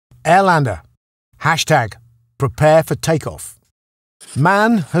Airlander. Hashtag prepare for takeoff.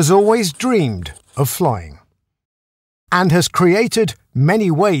 Man has always dreamed of flying and has created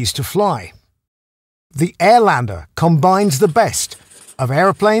many ways to fly. The Airlander combines the best of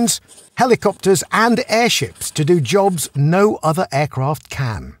aeroplanes, helicopters and airships to do jobs no other aircraft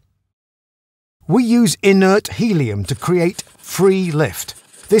can. We use inert helium to create free lift.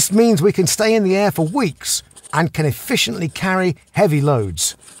 This means we can stay in the air for weeks and can efficiently carry heavy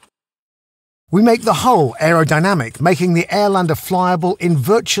loads. We make the hull aerodynamic, making the Airlander flyable in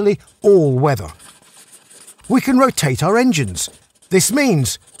virtually all weather. We can rotate our engines. This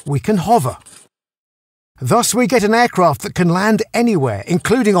means we can hover. Thus, we get an aircraft that can land anywhere,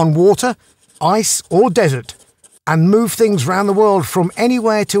 including on water, ice or desert, and move things round the world from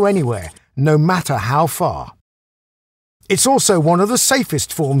anywhere to anywhere, no matter how far. It's also one of the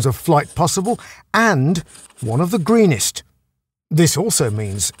safest forms of flight possible and one of the greenest. This also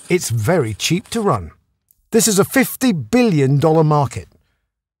means it's very cheap to run. This is a $50 billion market.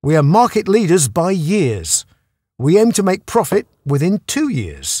 We are market leaders by years. We aim to make profit within 2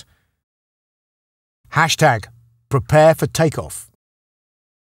 years. Hashtag prepare for takeoff.